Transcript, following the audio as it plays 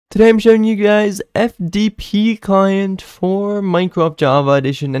Today I'm showing you guys FDP Client for Minecraft Java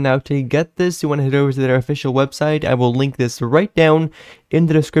Edition, and now to get this you want to head over to their official website. I will link this right down in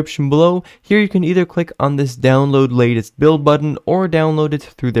the description below. Here you can either click on this download latest build button or download it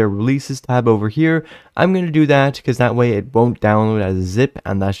through their releases tab over here. I'm going to do that because that way it won't download as a zip,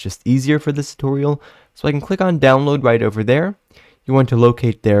 and that's just easier for this tutorial. So I can click on download right over there. You want to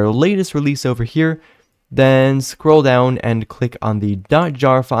locate their latest release over here. Then scroll down and click on the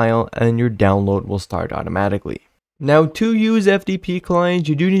 .jar file, and your download will start automatically. Now, to use FDP Client,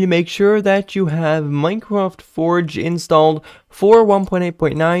 you do need to make sure that you have Minecraft Forge installed for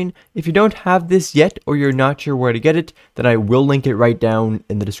 1.8.9. If you don't have this yet, or you're not sure where to get it, then I will link it right down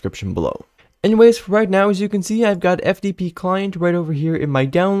in the description below. Anyways, for right now, as you can see, I've got FDP Client right over here in my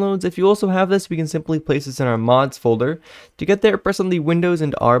downloads. If you also have this, we can simply place this in our mods folder. To get there, press on the Windows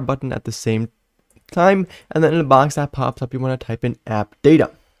and R button at the same time, and then in the box that pops up you want to type in app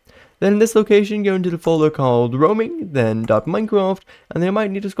data. Then in this location go into the folder called roaming, then .minecraft, and then you might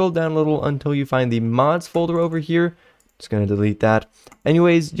need to scroll down a little until you find the mods folder over here. Just gonna delete that.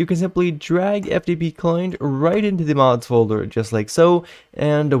 Anyways, you can simply drag FDP Client right into the mods folder just like so,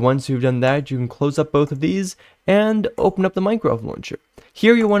 and once you've done that you can close up both of these and open up the Minecraft launcher.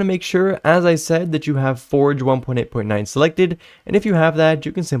 Here you want to make sure, as I said, that you have Forge 1.8.9 selected, and if you have that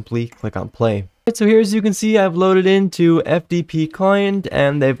you can simply click on play. So here, as you can see, I've loaded into FDP Client,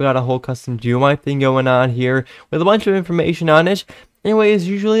 and they've got a whole custom GUI thing going on here with a bunch of information on it. Anyways,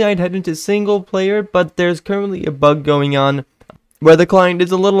 usually I'd head into single player, but there's currently a bug going on where the client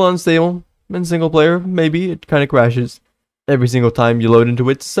is a little unstable. In single player, maybe it kind of crashes every single time you load into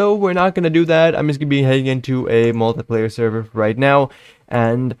it, so we're not going to do that. I'm just going to be heading into a multiplayer server right now,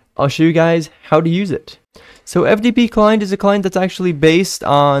 and I'll show you guys how to use it. So FDP Client is a client that's actually based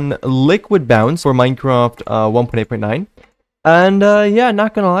on Liquid Bounce for Minecraft 1.8.9. And yeah,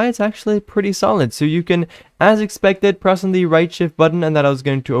 not gonna lie, it's actually pretty solid. So you can, as expected, press on the right shift button, and that I was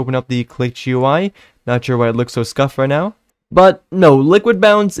going to open up the Click GUI. Not sure why it looks so scuffed right now. But no, Liquid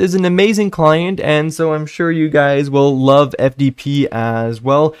Bounce is an amazing client, and so I'm sure you guys will love FDP as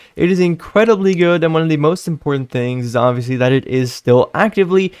well. It is incredibly good, and one of the most important things is obviously that it is still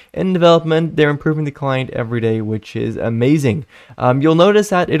actively in development. They're improving the client every day, which is amazing. You'll notice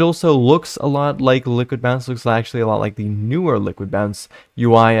that it also looks a lot like Liquid Bounce, looks actually a lot like the newer Liquid Bounce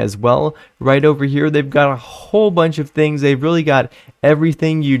UI as well. Right over here, they've got a whole bunch of things. They've really got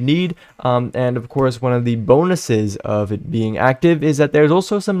everything you need, and of course one of the bonuses of it being active is that there's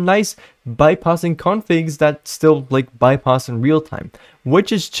also some nice bypassing configs that still like bypass in real time,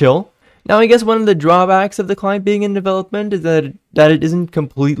 which is chill. Now I guess one of the drawbacks of the client being in development is that it isn't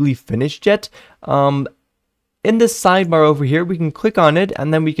completely finished yet. In this sidebar over here, we can click on it,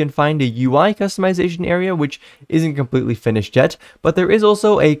 and then we can find a UI customization area, which isn't completely finished yet. But there is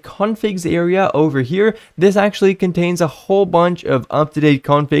also a configs area over here. This actually contains a whole bunch of up-to-date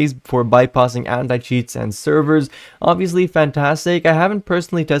configs for bypassing anti-cheats and servers. Obviously fantastic. I haven't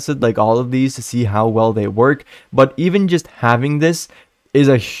personally tested like all of these to see how well they work, but even just having this is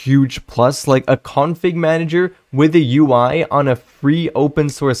a huge plus. Like a config manager with a UI on a free open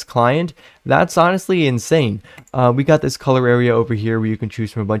source client, that's honestly insane. We got this color area over here where you can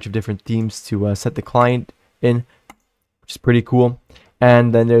choose from a bunch of different themes to set the client in, which is pretty cool.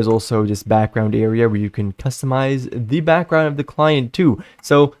 And then there's also this background area where you can customize the background of the client too.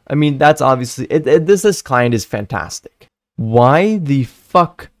 So I mean, that's obviously this client is fantastic. Why the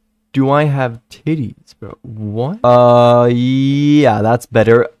fuck do I have titties, bro? What? Yeah, that's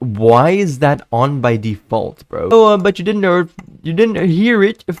better. Why is that on by default, bro? Oh, but you didn't hear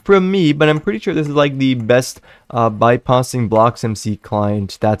it from me, but I'm pretty sure this is like the best bypassing blocks MC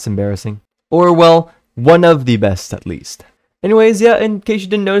client. That's embarrassing. Or well, one of the best at least. Anyways, yeah, in case you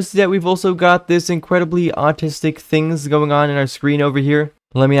didn't notice yet, we've also got this incredibly autistic things going on in our screen over here.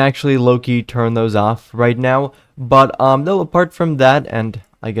 Let me actually low-key turn those off right now. But no, apart from that, and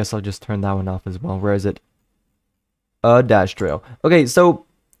I guess I'll just turn that one off as well. Where is it? Dash trail. Okay, so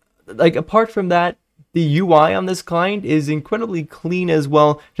like apart from that, the UI on this client is incredibly clean as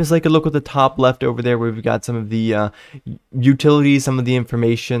well. Just like a look at the top left over there where we've got some of the utilities, some of the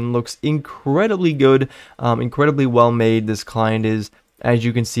information. Looks incredibly good, incredibly well made. This client is. As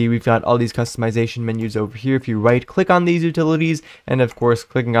you can see, we've got all these customization menus over here. If you right click on these utilities, and of course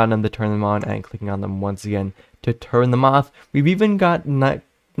clicking on them to turn them on, and clicking on them once again to turn them off. We've even got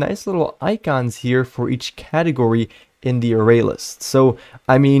nice little icons here for each category in the array list. So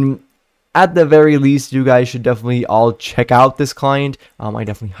I mean, at the very least, you guys should definitely all check out this client. I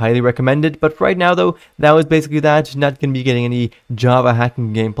definitely highly recommend it. But right now though, that was basically that. Not going to be getting any Java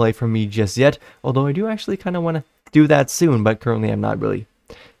hacking gameplay from me just yet, although I do actually kind of want to do that soon, but currently I'm not really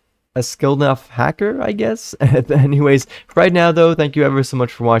a skilled enough hacker, I guess. Anyways, right now though, thank you ever so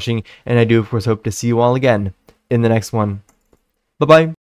much for watching, and I do of course hope to see you all again in the next one. Bye bye.